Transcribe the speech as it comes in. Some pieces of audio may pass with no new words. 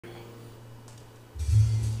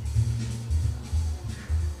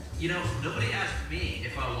Nobody asked me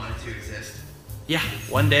if I wanted to exist. Yeah,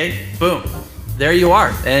 one day, boom, there you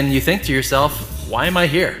are, and you think to yourself, why am I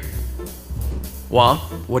here? Well,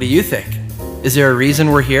 what do you think? Is there a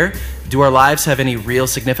reason we're here? Do our lives have any real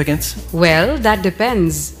significance? Well, that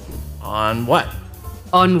depends On what?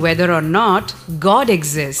 on whether or not God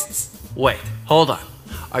exists. Wait, hold on.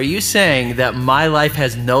 Are you saying that my life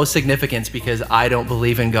has no significance because I don't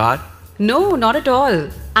believe in God? No, not at all.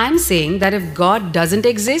 I'm saying that if God doesn't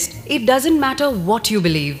exist, it doesn't matter what you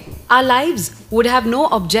believe. Our lives would have no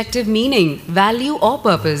objective meaning, value, or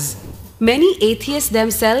purpose. Many atheists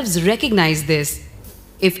themselves recognize this.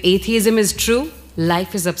 If atheism is true,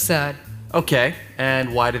 life is absurd. Okay,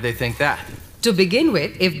 and why do they think that? To begin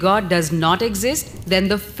with, if God does not exist, then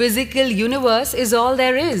the physical universe is all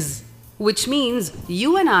there is. Which means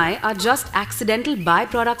you and I are just accidental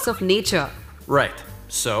byproducts of nature. Right,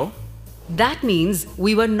 so? That means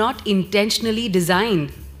we were not intentionally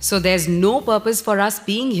designed, so there's no purpose for us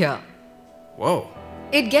being here. Whoa.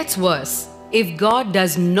 It gets worse. If God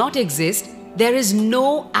does not exist, there is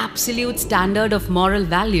no absolute standard of moral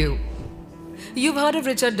value. You've heard of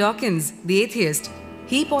Richard Dawkins, the atheist.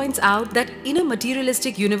 He points out that in a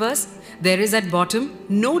materialistic universe, there is at bottom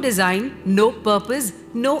no design, no purpose,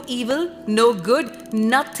 no evil, no good,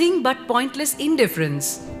 nothing but pointless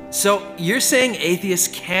indifference. So you're saying atheists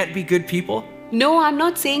can't be good people? No, I'm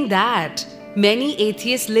not saying that. Many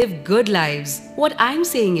atheists live good lives. What I'm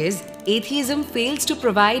saying is, atheism fails to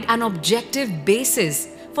provide an objective basis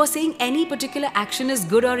for saying any particular action is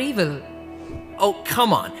good or evil. Oh,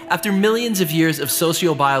 come on. After millions of years of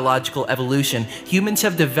sociobiological evolution, humans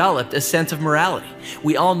have developed a sense of morality.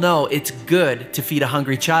 We all know it's good to feed a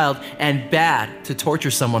hungry child and bad to torture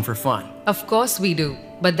someone for fun. Of course we do,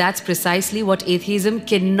 but that's precisely what atheism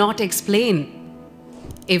cannot explain.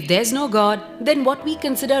 If there's no God, then what we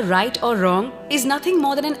consider right or wrong is nothing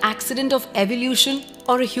more than an accident of evolution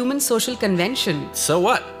or a human social convention. So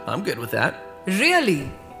what? I'm good with that.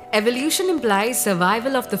 Really? Evolution implies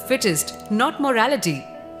survival of the fittest, not morality.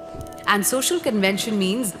 And social convention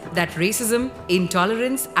means that racism,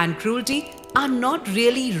 intolerance, and cruelty are not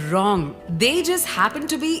really wrong. They just happen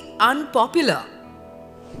to be unpopular.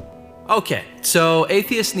 Okay, so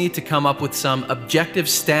atheists need to come up with some objective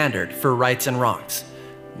standard for rights and wrongs.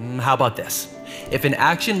 How about this? If an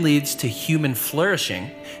action leads to human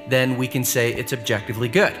flourishing, then we can say it's objectively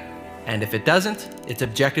good. And if it doesn't, it's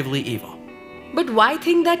objectively evil. But why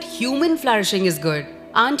think that human flourishing is good?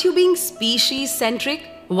 Aren't you being species-centric?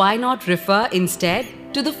 Why not refer instead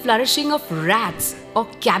to the flourishing of rats or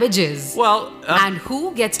cabbages? Well, And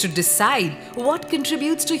who gets to decide what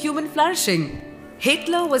contributes to human flourishing?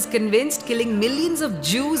 Hitler was convinced killing millions of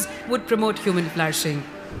Jews would promote human flourishing.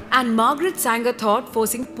 And Margaret Sanger thought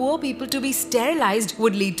forcing poor people to be sterilized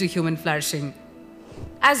would lead to human flourishing.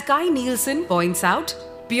 As Kai Nielsen points out,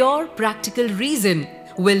 pure practical reason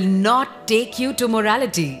will not take you to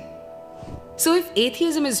morality. So if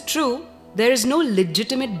atheism is true, there is no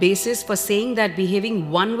legitimate basis for saying that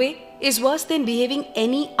behaving one way is worse than behaving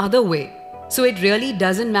any other way. So it really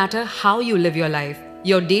doesn't matter how you live your life.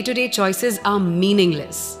 Your day-to-day choices are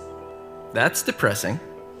meaningless. that's depressing.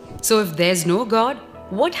 So if there's no God,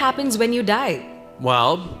 what happens when you die?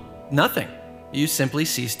 Well, nothing. You simply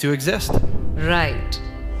cease to exist. Right.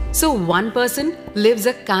 So one person lives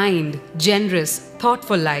a kind, generous,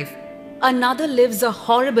 thoughtful life. Another lives a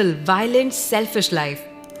horrible, violent, selfish life.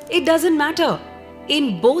 It doesn't matter.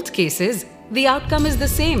 In both cases, the outcome is the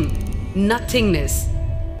same: nothingness.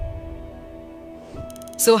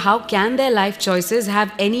 So how can their life choices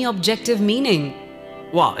have any objective meaning?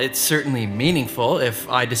 Well, it's certainly meaningful if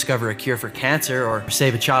I discover a cure for cancer or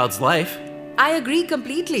save a child's life. I agree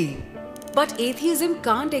completely. But atheism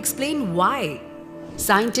can't explain why.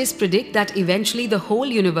 Scientists predict that eventually the whole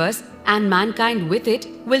universe and mankind with it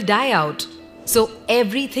will die out. So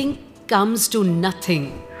everything comes to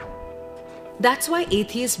nothing. That's why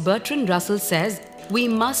atheist Bertrand Russell says we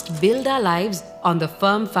must build our lives on the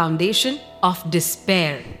firm foundation of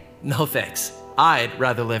despair. No thanks. I'd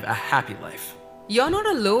rather live a happy life. You're not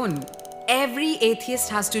alone. Every atheist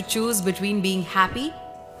has to choose between being happy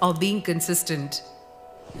or being consistent.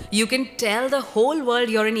 You can tell the whole world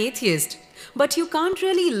you're an atheist, but you can't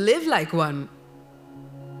really live like one.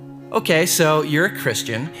 Okay, so you're a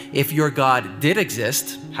Christian. If your God did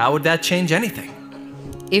exist, how would that change anything?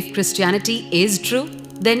 If Christianity is true,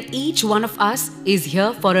 then each one of us is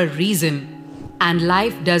here for a reason. And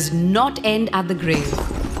life does not end at the grave.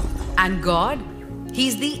 And God,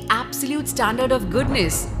 He's the absolute standard of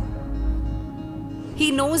goodness. He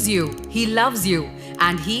knows you, He loves you,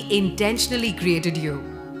 and He intentionally created you.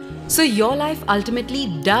 So your life ultimately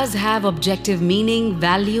does have objective meaning,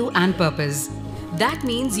 value, and purpose. That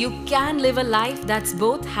means you can live a life that's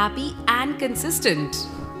both happy and consistent.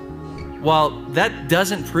 While that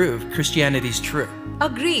doesn't prove Christianity's true.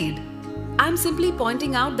 Agreed. I'm simply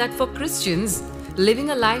pointing out that for Christians,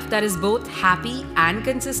 living a life that is both happy and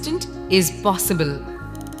consistent is possible.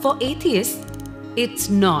 For atheists, it's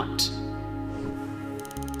not.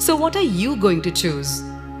 So what are you going to choose?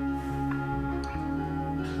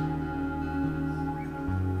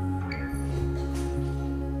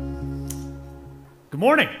 Good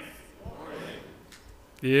morning.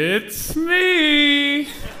 It's me.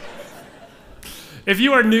 If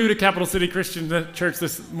you are new to Capital City Christian Church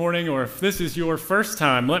this morning, or if this is your first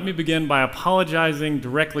time, let me begin by apologizing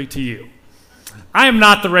directly to you. I am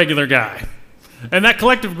not the regular guy. And that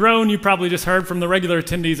collective groan you probably just heard from the regular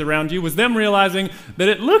attendees around you was them realizing that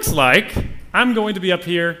it looks like I'm going to be up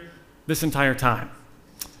here this entire time,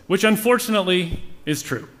 which unfortunately is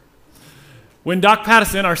true. When Doc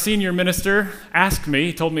Pattison, our senior minister, asked me,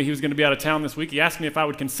 he told me he was going to be out of town this week, he asked me if I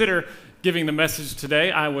would consider giving the message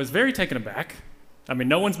today, I was very taken aback. I mean,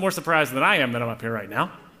 no one's more surprised than I am that I'm up here right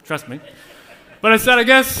now, trust me. But I said, I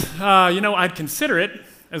guess, I'd consider it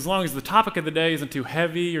as long as the topic of the day isn't too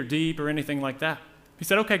heavy or deep or anything like that. He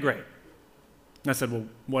said, okay, great. And I said, well,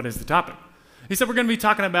 what is the topic? He said, we're going to be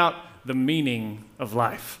talking about the meaning of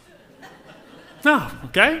life. Oh,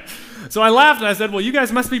 okay. So I laughed and I said, well, you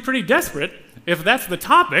guys must be pretty desperate if that's the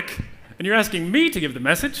topic and you're asking me to give the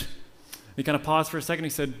message. He kind of paused for a second. He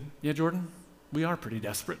said, yeah, Jordan, we are pretty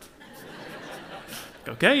desperate.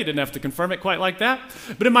 Okay, you didn't have to confirm it quite like that.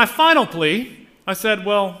 But in my final plea, I said,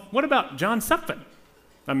 well, what about John Sutphin?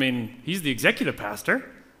 I mean, he's the executive pastor.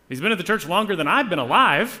 He's been at the church longer than I've been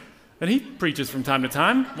alive, and he preaches from time to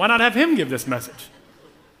time. Why not have him give this message?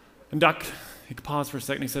 And Doc, he paused for a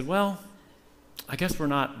second. He said, well, I guess we're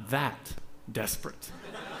not that desperate.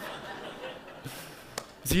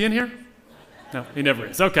 Is he in here? No, he never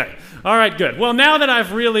is. Okay. All right, good. Well, now that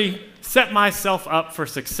I've really set myself up for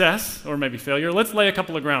success, or maybe failure, let's lay a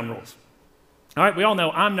couple of ground rules. All right, we all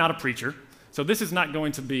know I'm not a preacher, so this is not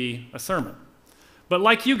going to be a sermon. But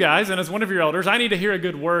like you guys, and as one of your elders, I need to hear a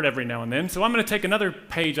good word every now and then, so I'm going to take another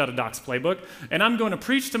page out of Doc's playbook, and I'm going to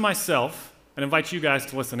preach to myself and invite you guys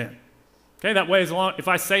to listen in. Okay, that way, if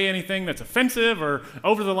I say anything that's offensive or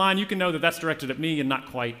over the line, you can know that that's directed at me and not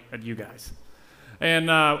quite at you guys.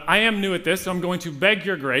 And I am new at this, so I'm going to beg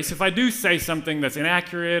your grace. If I do say something that's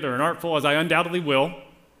inaccurate or inartful, as I undoubtedly will,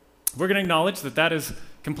 we're going to acknowledge that that is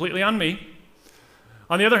completely on me.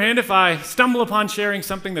 On the other hand, if I stumble upon sharing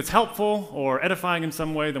something that's helpful or edifying in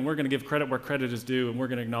some way, then we're going to give credit where credit is due, and we're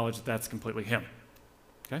going to acknowledge that that's completely him.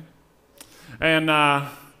 Okay?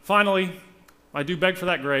 And finally, I do beg for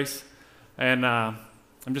that grace, and I'm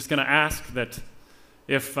just going to ask that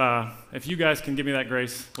if you guys can give me that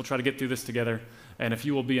grace, we'll try to get through this together. And if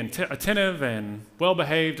you will be attentive and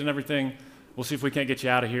well-behaved and everything, we'll see if we can't get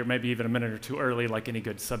you out of here maybe even a minute or two early like any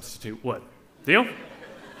good substitute would. Deal?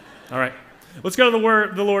 All right. Let's go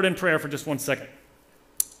to the Lord in prayer for just 1 second.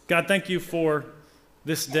 God, thank you for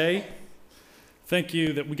this day. Thank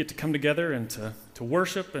you that we get to come together and to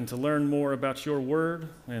worship and to learn more about your word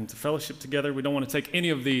and to fellowship together. We don't want to take any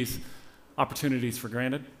of these opportunities for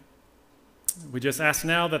granted. We just ask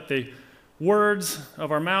now that the words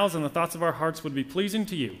of our mouths and the thoughts of our hearts would be pleasing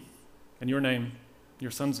to you. In your name, your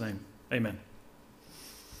son's name, amen.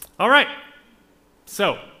 All right,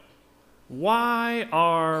 so why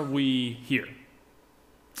are we here?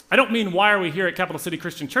 I don't mean why are we here at Capital City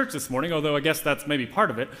Christian Church this morning, although I guess that's maybe part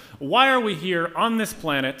of it. Why are we here on this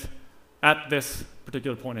planet at this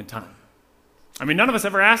particular point in time? I mean, none of us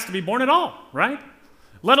ever asked to be born at all, right?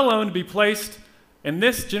 Let alone to be placed in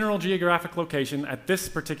this general geographic location at this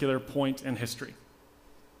particular point in history.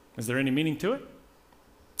 Is there any meaning to it?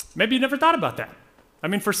 Maybe you never thought about that. I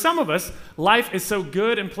mean, for some of us, life is so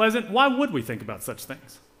good and pleasant, why would we think about such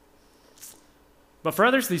things? But for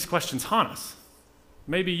others, these questions haunt us.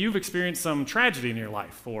 Maybe you've experienced some tragedy in your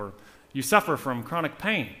life, or you suffer from chronic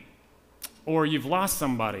pain, or you've lost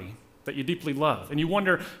somebody that you deeply love, and you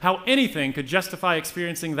wonder how anything could justify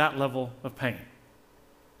experiencing that level of pain.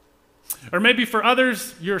 Or maybe for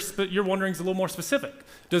others, your wondering is a little more specific.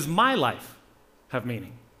 Does my life have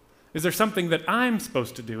meaning? Is there something that I'm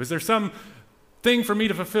supposed to do? Is there some thing for me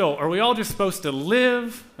to fulfill? Are we all just supposed to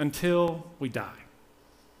live until we die?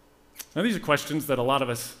 Now, these are questions that a lot of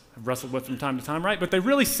us have wrestled with from time to time, right? But they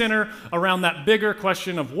really center around that bigger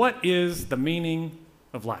question of what is the meaning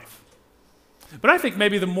of life? But I think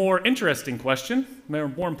maybe the more interesting question,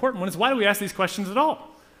 more important one, is why do we ask these questions at all?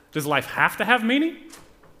 Does life have to have meaning?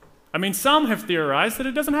 I mean, some have theorized that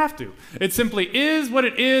it doesn't have to. It simply is what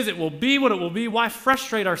it is. It will be what it will be. Why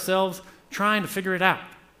frustrate ourselves trying to figure it out?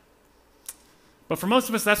 But for most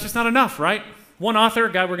of us, that's just not enough, right? One author,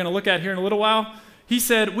 a guy we're going to look at here in a little while, he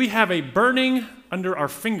said, we have a burning under our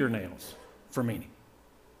fingernails for meaning.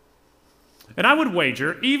 And I would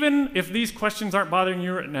wager, even if these questions aren't bothering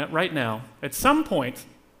you right now, at some point,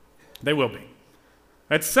 they will be.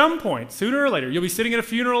 At some point, sooner or later, you'll be sitting at a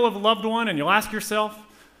funeral of a loved one and you'll ask yourself,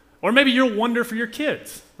 or maybe you'll wonder for your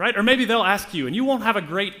kids, right? Or maybe they'll ask you, and you won't have a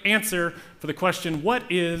great answer for the question, what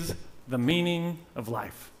is the meaning of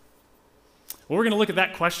life? Well, we're going to look at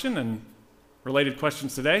that question and related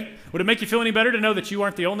questions today. Would it make you feel any better to know that you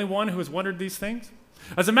aren't the only one who has wondered these things?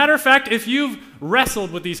 As a matter of fact, if you've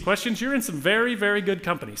wrestled with these questions, you're in some very, very good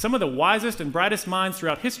company. Some of the wisest and brightest minds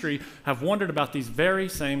throughout history have wondered about these very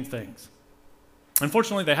same things.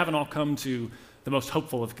 Unfortunately, they haven't all come to the most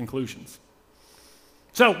hopeful of conclusions.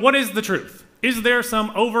 So, what is the truth? Is there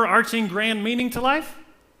some overarching grand meaning to life?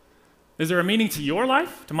 Is there a meaning to your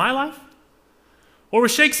life, to my life? Or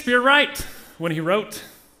was Shakespeare right when he wrote,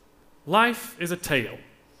 "Life is a tale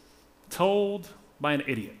told by an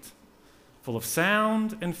idiot, full of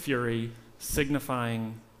sound and fury,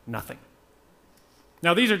 signifying nothing"?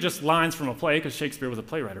 Now, these are just lines from a play, because Shakespeare was a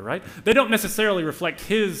playwright, right? They don't necessarily reflect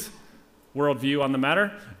his worldview on the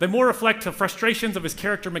matter. They more reflect the frustrations of his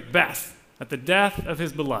character Macbeth at the death of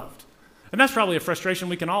his beloved. And that's probably a frustration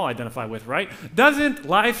we can all identify with, right? Doesn't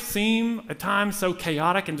life seem at times so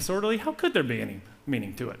chaotic and disorderly? How could there be any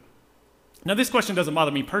meaning to it? Now, this question doesn't bother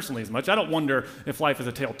me personally as much. I don't wonder if life is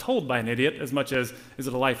a tale told by an idiot as much as is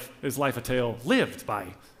life a tale lived by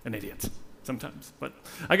an idiot sometimes. But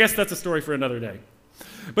I guess that's a story for another day.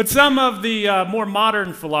 But some of the more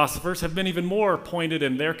modern philosophers have been even more pointed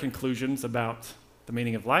in their conclusions about the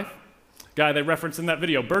meaning of life. Guy they referenced in that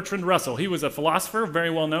video, Bertrand Russell. He was a philosopher, very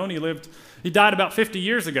well known. He died about 50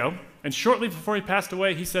 years ago, and shortly before he passed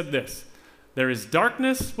away, he said this: "There is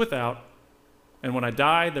darkness without, and when I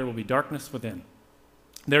die, there will be darkness within.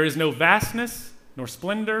 There is no vastness nor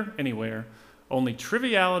splendor anywhere, only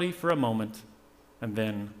triviality for a moment, and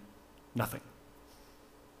then nothing."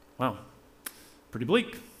 Wow, pretty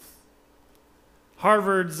bleak.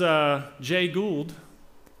 Harvard's Jay Gould,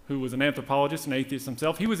 who was an anthropologist and atheist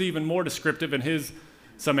himself, he was even more descriptive in his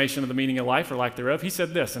summation of the meaning of life, or lack thereof. He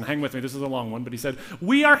said this, and hang with me, this is a long one, but he said,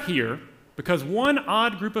 "We are here because one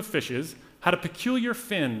odd group of fishes had a peculiar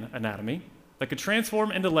fin anatomy that could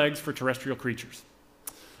transform into legs for terrestrial creatures.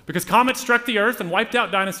 Because comets struck the earth and wiped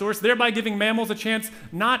out dinosaurs, thereby giving mammals a chance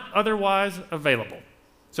not otherwise available.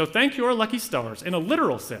 So thank your lucky stars, in a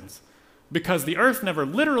literal sense, because the earth never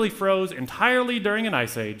literally froze entirely during an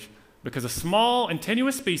ice age, because a small and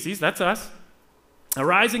tenuous species, that's us,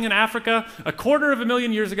 arising in Africa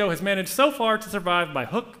 250,000 years ago, has managed so far to survive by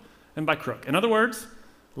hook and by crook. In other words,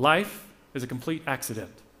 life is a complete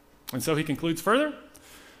accident." And so he concludes further,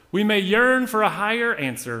 "We may yearn for a higher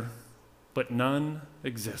answer, but none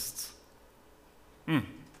exists."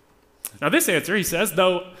 Now this answer, he says,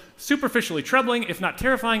 though superficially troubling, if not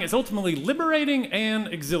terrifying, is ultimately liberating and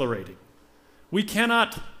exhilarating. We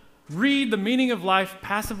cannot read the meaning of life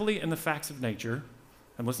passively in the facts of nature.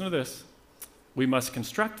 And listen to this: we must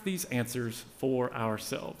construct these answers for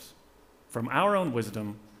ourselves. From our own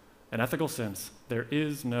wisdom and ethical sense, there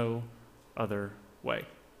is no other way.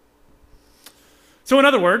 So in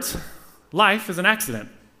other words, life is an accident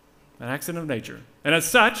of nature. And as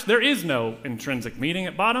such, there is no intrinsic meaning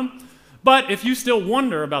at bottom. But if you still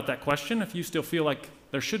wonder about that question, if you still feel like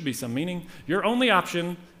there should be some meaning, your only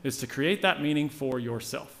option is to create that meaning for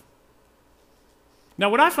yourself. Now,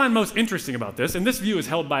 what I find most interesting about this, and this view is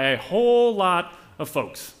held by a whole lot of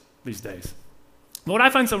folks these days, but what I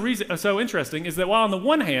find so interesting is that while on the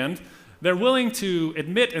one hand, they're willing to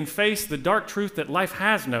admit and face the dark truth that life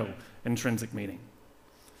has no intrinsic meaning,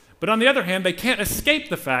 but on the other hand, they can't escape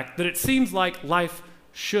the fact that it seems like life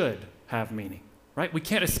should have meaning, right? We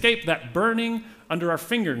can't escape that burning under our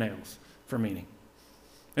fingernails for meaning.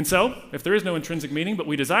 And so, if there is no intrinsic meaning, but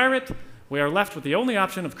we desire it, we are left with the only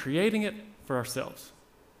option of creating it for ourselves.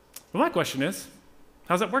 But my question is,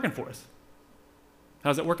 how's that working for us?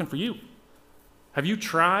 How's it working for you? Have you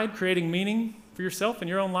tried creating meaning for yourself in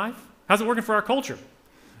your own life? How's it working for our culture?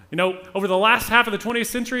 You know, over the last half of the 20th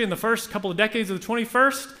century and the first couple of decades of the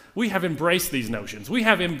 21st, we have embraced these notions. We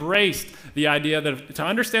have embraced the idea that to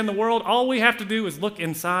understand the world, all we have to do is look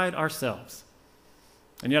inside ourselves.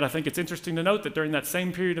 And yet I think it's interesting to note that during that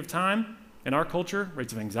same period of time, in our culture,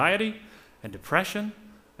 rates of anxiety and depression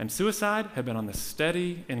and suicide have been on the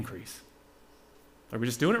steady increase. Are we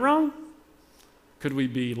just doing it wrong? Could we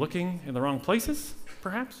be looking in the wrong places,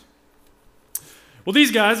 perhaps? Well,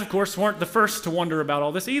 these guys, of course, weren't the first to wonder about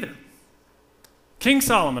all this either. King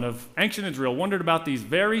Solomon of ancient Israel wondered about these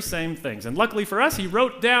very same things. And luckily for us, he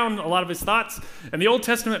wrote down a lot of his thoughts in the Old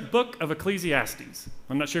Testament book of Ecclesiastes.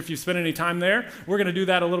 I'm not sure if you've spent any time there. We're going to do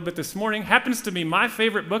that a little bit this morning. Happens to be my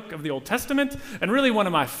favorite book of the Old Testament and really one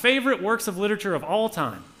of my favorite works of literature of all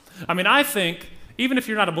time. I mean, I think even if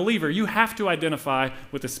you're not a believer, you have to identify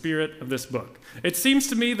with the spirit of this book. It seems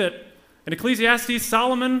to me that in Ecclesiastes,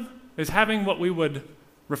 Solomon is having what we would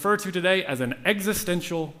refer to today as an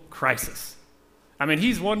existential crisis. I mean,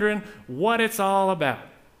 he's wondering what it's all about.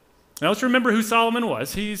 Now, let's remember who Solomon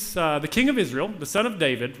was. He's the king of Israel, the son of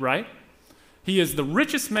David, right? He is the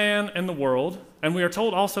richest man in the world, and we are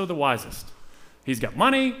told also the wisest. He's got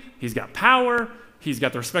money, he's got power, he's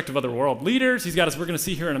got the respect of other world leaders, he's got, as we're going to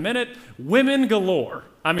see here in a minute, women galore.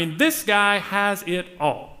 I mean, this guy has it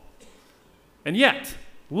all. And yet,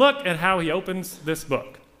 look at how he opens this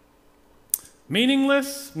book.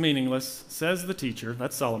 Meaningless, meaningless, says the teacher,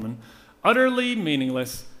 that's Solomon, utterly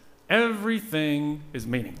meaningless, everything is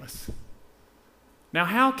meaningless. Now,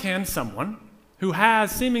 how can someone who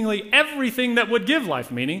has seemingly everything that would give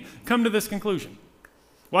life meaning come to this conclusion?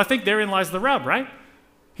 Well, I think therein lies the rub, right?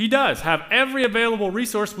 He does have every available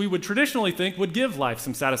resource we would traditionally think would give life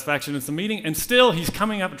some satisfaction and some meaning, and still he's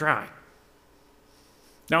coming up dry.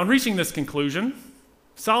 Now, in reaching this conclusion,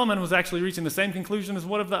 Solomon was actually reaching the same conclusion as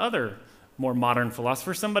one of the other more modern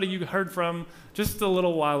philosopher, somebody you heard from just a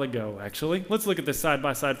little while ago, actually. Let's look at this side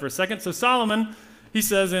by side for a second. So Solomon, he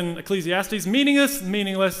says in Ecclesiastes, meaningless,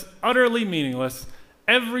 meaningless, utterly meaningless,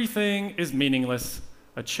 everything is meaningless,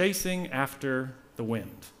 a chasing after the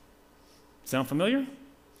wind. Sound familiar?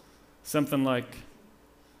 Something like,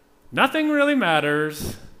 nothing really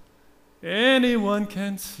matters, anyone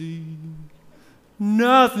can see,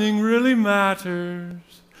 nothing really matters,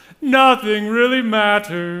 nothing really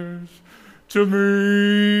matters to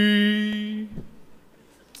me.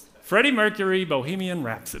 Freddie Mercury, Bohemian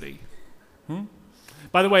Rhapsody.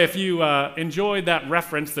 By the way, if you enjoyed that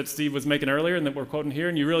reference that Steve was making earlier and that we're quoting here,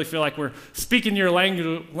 and you really feel like we're speaking your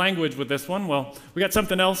language with this one, well, we got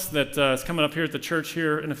something else that is coming up here at the church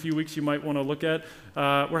here in a few weeks you might want to look at.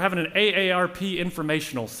 We're having an AARP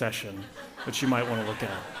informational session that you might want to look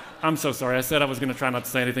at. I'm so sorry. I said I was going to try not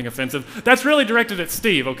to say anything offensive. That's really directed at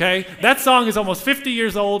Steve, okay? That song is almost 50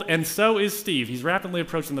 years old, and so is Steve. He's rapidly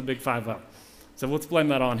approaching the big 5-0. So let's blame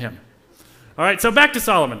that on him. All right, so back to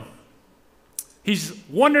Solomon. He's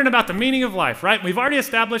wondering about the meaning of life, right? We've already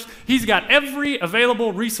established he's got every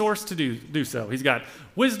available resource to do so. He's got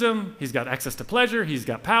wisdom, he's got access to pleasure, he's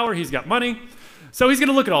got power, he's got money. So he's going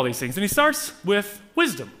to look at all these things, and he starts with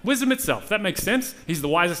wisdom. Wisdom itself. That makes sense. He's the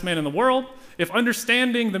wisest man in the world. If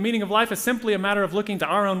understanding the meaning of life is simply a matter of looking to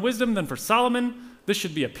our own wisdom, then for Solomon, this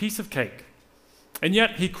should be a piece of cake. And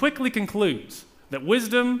yet, he quickly concludes that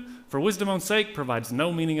wisdom, for wisdom's own sake, provides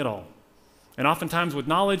no meaning at all. And oftentimes, with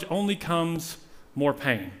knowledge only comes more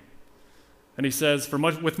pain. And he says,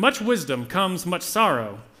 with much wisdom comes much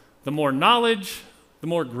sorrow. The more knowledge, the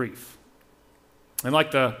more grief. And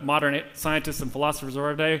like the modern scientists and philosophers of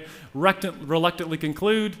our day reluctantly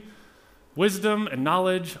conclude, wisdom and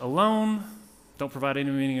knowledge alone don't provide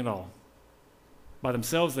any meaning at all. By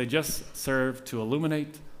themselves, they just serve to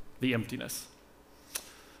illuminate the emptiness.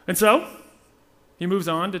 And so, he moves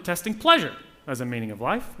on to testing pleasure as a meaning of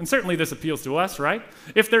life. And certainly this appeals to us, right?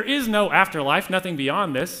 If there is no afterlife, nothing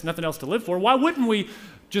beyond this, nothing else to live for, why wouldn't we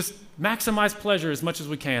just maximize pleasure as much as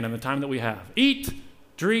we can in the time that we have? Eat,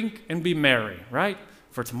 drink, and be merry, right?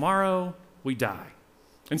 For tomorrow we die.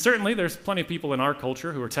 And certainly there's plenty of people in our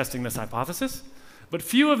culture who are testing this hypothesis, but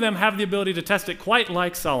few of them have the ability to test it quite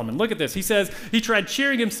like Solomon. Look at this. He says he tried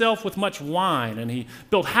cheering himself with much wine, and he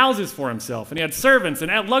built houses for himself, and he had servants and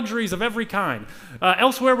had luxuries of every kind.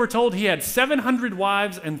 Elsewhere we're told he had 700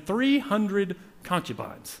 wives and 300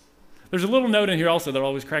 concubines. There's a little note in here also that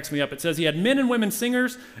always cracks me up. It says he had men and women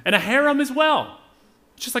singers and a harem as well.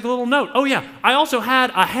 It's just like a little note. Oh yeah, I also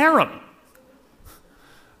had a harem.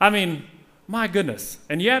 I mean, my goodness.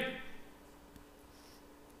 And yet,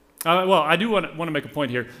 I do want to make a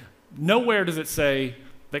point here. Nowhere does it say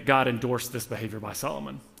that God endorsed this behavior by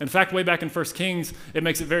Solomon. In fact, way back in 1 Kings, it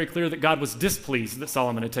makes it very clear that God was displeased that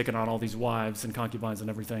Solomon had taken on all these wives and concubines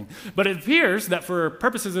and everything. But it appears that for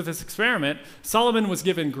purposes of this experiment, Solomon was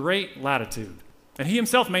given great latitude. And he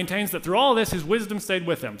himself maintains that through all of this, his wisdom stayed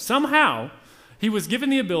with him. Somehow, he was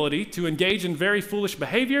given the ability to engage in very foolish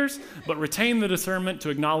behaviors, but retain the discernment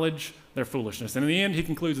to acknowledge their foolishness. And in the end, he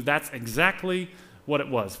concludes that that's exactly what it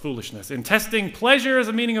was, foolishness. In testing pleasure as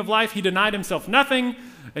a meaning of life, he denied himself nothing,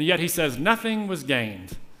 and yet he says nothing was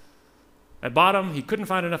gained. At bottom, he couldn't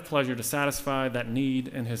find enough pleasure to satisfy that need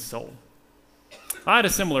in his soul. I had a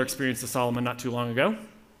similar experience to Solomon not too long ago.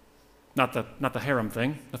 Not the harem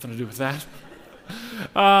thing, nothing to do with that.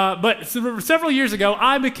 But several years ago,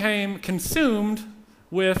 I became consumed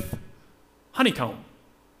with honeycomb.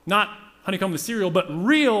 Not honeycomb the cereal, but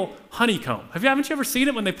real honeycomb. Haven't you ever seen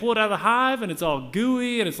it when they pull it out of the hive and it's all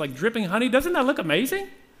gooey and it's like dripping honey? Doesn't that look amazing?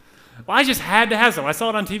 Well, I just had to have some. I saw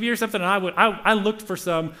it on TV or something, and I looked for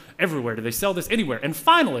some everywhere. Do they sell this anywhere? And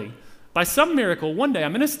finally, by some miracle, one day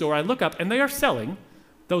I'm in a store, I look up, and they are selling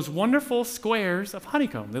those wonderful squares of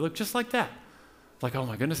honeycomb. They look just like that. Like, oh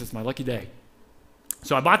my goodness, it's my lucky day.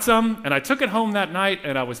 So I bought some, and I took it home that night,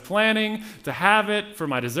 and I was planning to have it for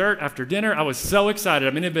my dessert after dinner. I was so excited.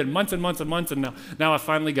 I mean, it had been months and months and months, and now I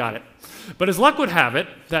finally got it. But as luck would have it,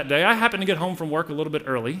 that day, I happened to get home from work a little bit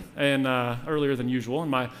early, and earlier than usual,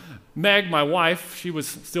 and Meg, my wife, she was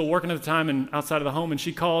still working at the time and outside of the home, and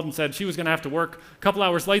she called and said she was going to have to work a couple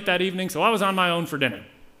hours late that evening, so I was on my own for dinner.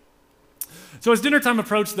 So as dinner time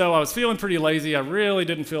approached, though, I was feeling pretty lazy. I really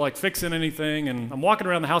didn't feel like fixing anything, and I'm walking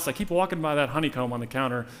around the house. I keep walking by that honeycomb on the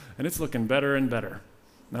counter, and it's looking better and better.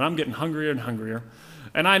 And I'm getting hungrier and hungrier.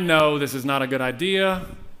 And I know this is not a good idea,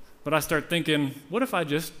 but I start thinking, what if I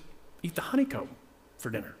just eat the honeycomb for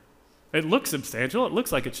dinner? It looks substantial. It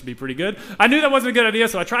looks like it should be pretty good. I knew that wasn't a good idea,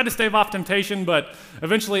 so I tried to stave off temptation, but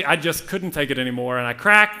eventually I just couldn't take it anymore, and I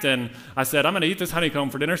cracked, and I said, I'm going to eat this honeycomb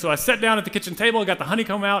for dinner. So I sat down at the kitchen table, got the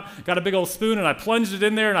honeycomb out, got a big old spoon, and I plunged it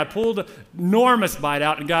in there, and I pulled an enormous bite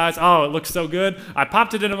out, and guys, oh, it looks so good. I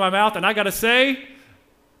popped it into my mouth, and I got to say,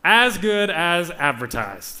 as good as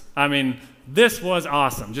advertised. I mean, this was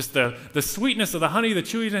awesome. Just the sweetness of the honey, the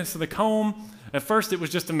chewiness of the comb. At first, it was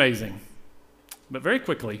just amazing. But very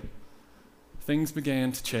quickly, things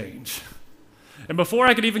began to change. And before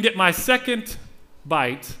I could even get my second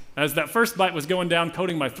bite, as that first bite was going down,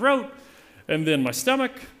 coating my throat, and then my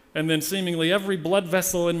stomach, and then seemingly every blood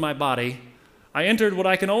vessel in my body, I entered what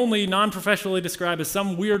I can only non-professionally describe as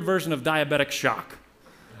some weird version of diabetic shock.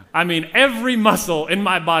 I mean, every muscle in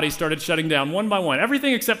my body started shutting down one by one,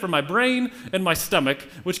 everything except for my brain and my stomach,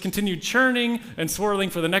 which continued churning and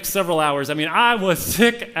swirling for the next several hours. I mean, I was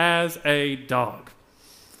sick as a dog.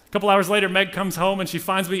 A couple hours later, Meg comes home, and she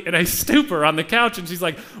finds me in a stupor on the couch, and she's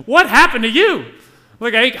like, what happened to you?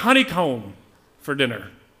 Like, I ate honeycomb for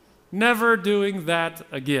dinner. Never doing that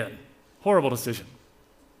again. Horrible decision.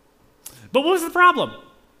 But what was the problem?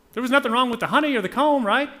 There was nothing wrong with the honey or the comb,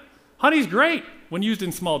 right? Honey's great when used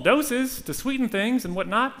in small doses to sweeten things and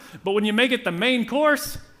whatnot, but when you make it the main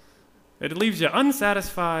course, it leaves you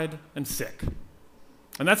unsatisfied and sick.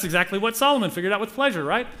 And that's exactly what Solomon figured out with pleasure,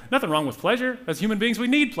 right? Nothing wrong with pleasure. As human beings, we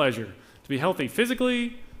need pleasure to be healthy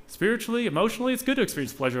physically, spiritually, emotionally. It's good to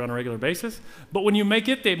experience pleasure on a regular basis. But when you make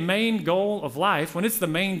it the main goal of life, when it's the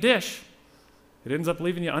main dish, it ends up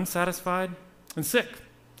leaving you unsatisfied and sick.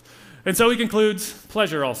 And so he concludes,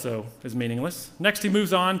 pleasure also is meaningless. Next, he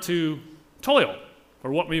moves on to toil,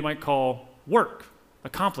 or what we might call work,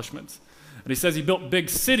 accomplishments. And he says he built big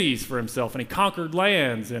cities for himself, and he conquered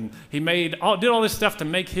lands, and he did all this stuff to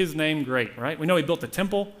make his name great, right? We know he built the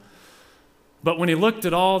temple, but when he looked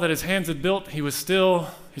at all that his hands had built, he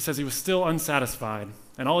says he was still unsatisfied.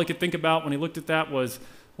 And all he could think about when he looked at that was,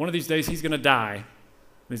 one of these days he's going to die, and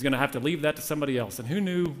he's going to have to leave that to somebody else. And who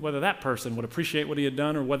knew whether that person would appreciate what he had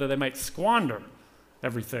done or whether they might squander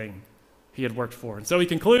everything he had worked for. And so he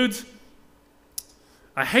concludes,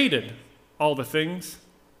 I hated all the things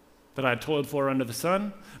that I had toiled for under the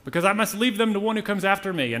sun, because I must leave them to one who comes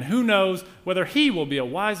after me, and who knows whether he will be a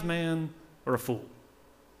wise man or a fool.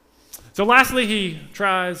 So lastly, he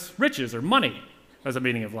tries riches or money as a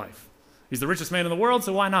meaning of life. He's the richest man in the world,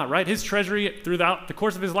 so why not, right? His treasury throughout the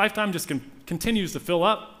course of his lifetime just continues to fill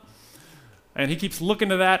up, and he keeps looking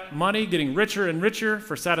to that money, getting richer and richer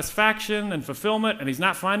for satisfaction and fulfillment, and he's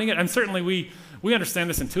not finding it. And certainly we understand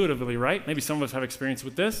this intuitively, right? Maybe some of us have experience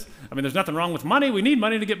with this. I mean, there's nothing wrong with money. We need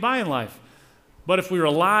money to get by in life. But if we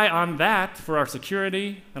rely on that for our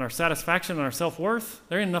security and our satisfaction and our self-worth,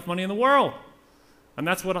 there ain't enough money in the world. And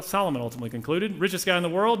that's what Solomon ultimately concluded. Richest guy in the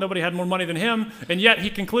world, nobody had more money than him, and yet he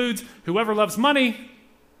concludes, whoever loves money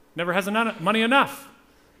never has money enough.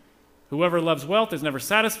 Whoever loves wealth is never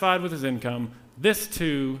satisfied with his income. This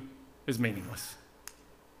too is meaningless.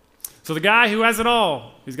 So the guy who has it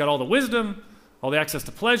all, he's got all the wisdom, all the access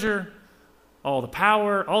to pleasure, all the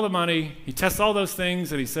power, all the money. He tests all those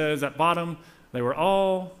things, and he says at bottom, they were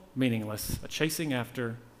all meaningless, a chasing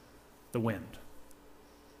after the wind.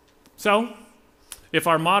 So, if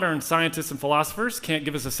our modern scientists and philosophers can't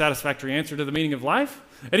give us a satisfactory answer to the meaning of life,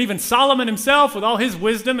 and even Solomon himself, with all his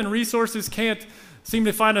wisdom and resources, can't seem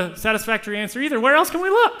to find a satisfactory answer either, where else can we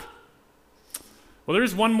look? Well, there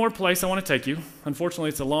is one more place I want to take you. Unfortunately,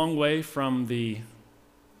 it's a long way from the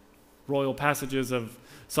royal passages of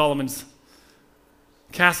Solomon's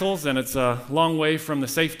castles, and it's a long way from the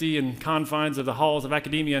safety and confines of the halls of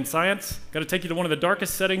academia and science. Got to take you to one of the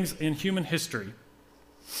darkest settings in human history,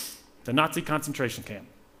 the Nazi concentration camp.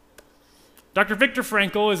 Dr. Viktor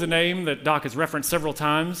Frankl is a name that Doc has referenced several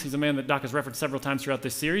times. He's a man that Doc has referenced several times throughout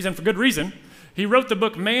this series, and for good reason. He wrote the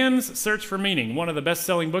book Man's Search for Meaning, one of the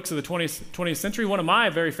best-selling books of the 20th century, one of my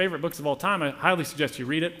very favorite books of all time. I highly suggest you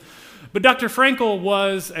read it. But Dr. Frankl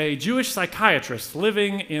was a Jewish psychiatrist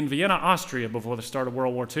living in Vienna, Austria before the start of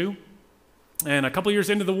World War II. And a couple years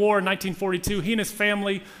into the war, in 1942, he and his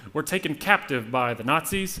family were taken captive by the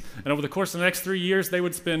Nazis. And over the course of the next 3 years, they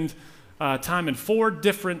would spend time in 4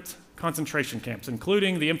 different concentration camps,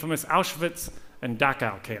 including the infamous Auschwitz and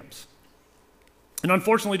Dachau camps. And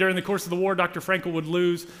unfortunately, during the course of the war, Dr. Frankl would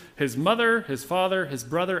lose his mother, his father, his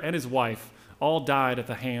brother, and his wife. All died at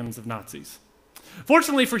the hands of Nazis.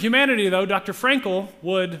 Fortunately for humanity, though, Dr. Frankl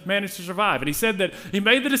would manage to survive. And he said that he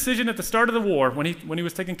made the decision at the start of the war, when he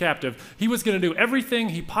was taken captive, he was going to do everything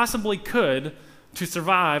he possibly could to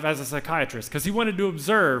survive as a psychiatrist, because he wanted to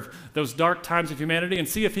observe those dark times of humanity and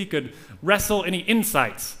see if he could wrestle any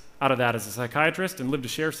insights out of that as a psychiatrist and live to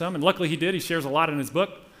share some. And luckily he did. He shares a lot in his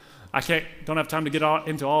book. Don't have time to get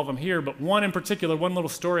into all of them here, but one in particular, one little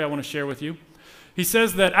story I want to share with you. He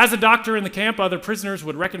says that as a doctor in the camp, other prisoners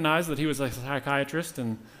would recognize that he was a psychiatrist,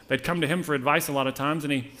 and they'd come to him for advice a lot of times.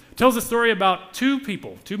 And he tells a story about 2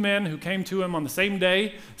 people, 2 men who came to him on the same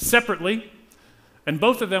day, separately, and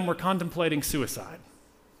both of them were contemplating suicide.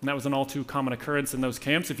 And that was an all too common occurrence in those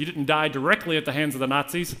camps. If you didn't die directly at the hands of the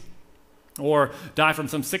Nazis or die from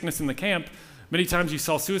some sickness in the camp, many times you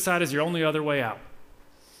saw suicide as your only other way out.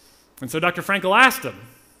 And so Dr. Frankl asked him,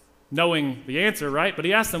 knowing the answer, right? But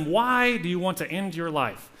he asked them, why do you want to end your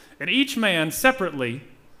life? And each man separately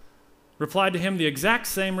replied to him the exact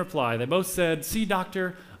same reply. They both said, see,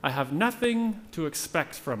 doctor, I have nothing to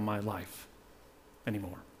expect from my life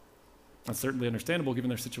anymore. That's certainly understandable given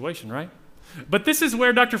their situation, right? But this is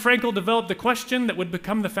where Dr. Frankl developed the question that would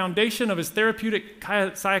become the foundation of his therapeutic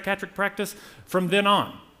psychiatric practice from then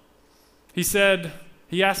on.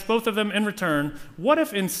 He asked both of them in return, what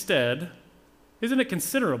if instead, isn't it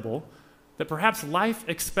considerable that perhaps life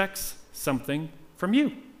expects something from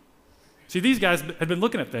you? See, these guys had been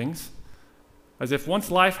looking at things as if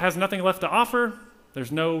once life has nothing left to offer,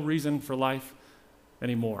 there's no reason for life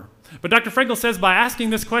anymore. But Dr. Frankl says by asking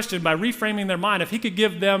this question, by reframing their mind, if he could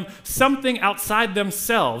give them something outside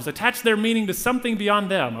themselves, attach their meaning to something beyond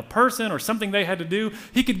them, a person or something they had to do,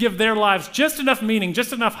 he could give their lives just enough meaning,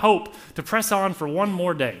 just enough hope to press on for one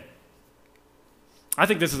more day. I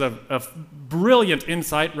think this is a brilliant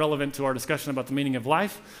insight relevant to our discussion about the meaning of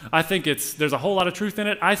life. I think there's a whole lot of truth in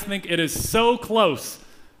it. I think it is so close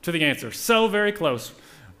to the answer, so very close.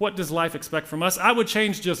 What does life expect from us? I would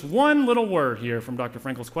change just one little word here from Dr.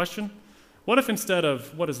 Frankl's question. What if instead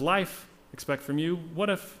of what does life expect from you, what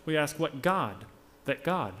if we ask that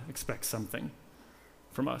God expects something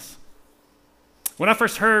from us? When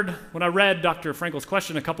I read Dr. Frankl's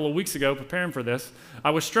question a couple of weeks ago, preparing for this, I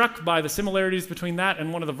was struck by the similarities between that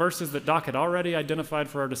and one of the verses that Doc had already identified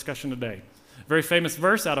for our discussion today. A very famous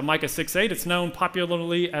verse out of Micah 6:8. It's known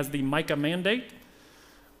popularly as the Micah Mandate.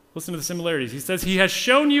 Listen to the similarities. He says, he has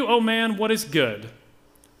shown you, O man, what is good.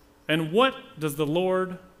 And what does the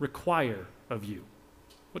Lord require of you?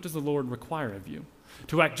 What does the Lord require of you?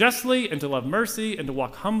 To act justly and to love mercy and to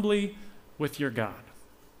walk humbly with your God.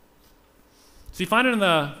 So you find it in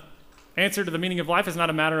the answer to the meaning of life is not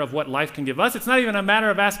a matter of what life can give us. It's not even a matter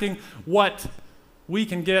of asking what we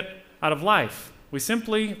can get out of life.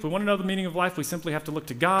 If we want to know the meaning of life, we simply have to look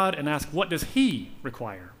to God and ask, what does he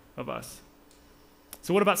require of us?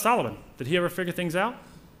 So what about Solomon? Did he ever figure things out?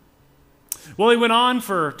 Well, he went on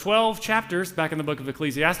for 12 chapters back in the book of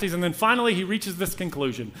Ecclesiastes, and then finally he reaches this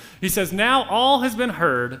conclusion. He says, now all has been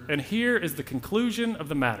heard, and here is the conclusion of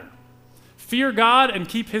the matter. Fear God and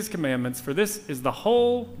keep his commandments, for this is the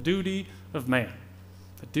whole duty of man.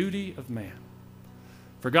 The duty of man.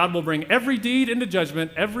 For God will bring every deed into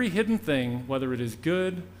judgment, every hidden thing, whether it is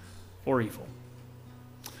good or evil.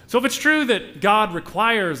 So if it's true that God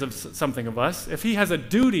requires something of us, if he has a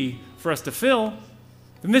duty for us to fill,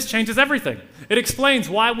 then this changes everything. It explains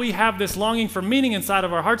why we have this longing for meaning inside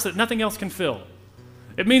of our hearts that nothing else can fill.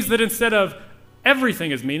 It means that instead of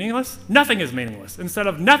everything is meaningless, nothing is meaningless. Instead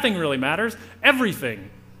of nothing really matters, everything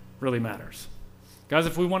really matters. Guys,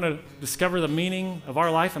 if we want to discover the meaning of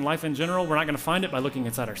our life and life in general, we're not going to find it by looking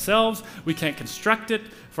inside ourselves. We can't construct it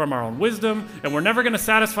from our own wisdom, and we're never going to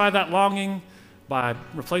satisfy that longing by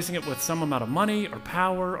replacing it with some amount of money or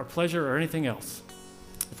power or pleasure or anything else.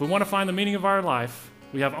 If we want to find the meaning of our life,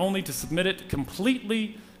 we have only to submit it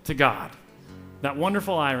completely to God. That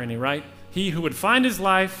wonderful irony, right? He who would find his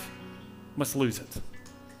life must lose it.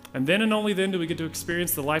 And then and only then do we get to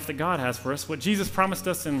experience the life that God has for us, what Jesus promised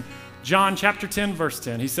us in John chapter 10, verse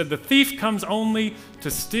 10. He said, "The thief comes only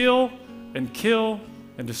to steal and kill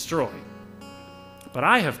and destroy. But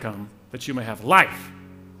I have come that you may have life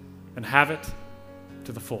and have it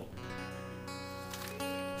to the full."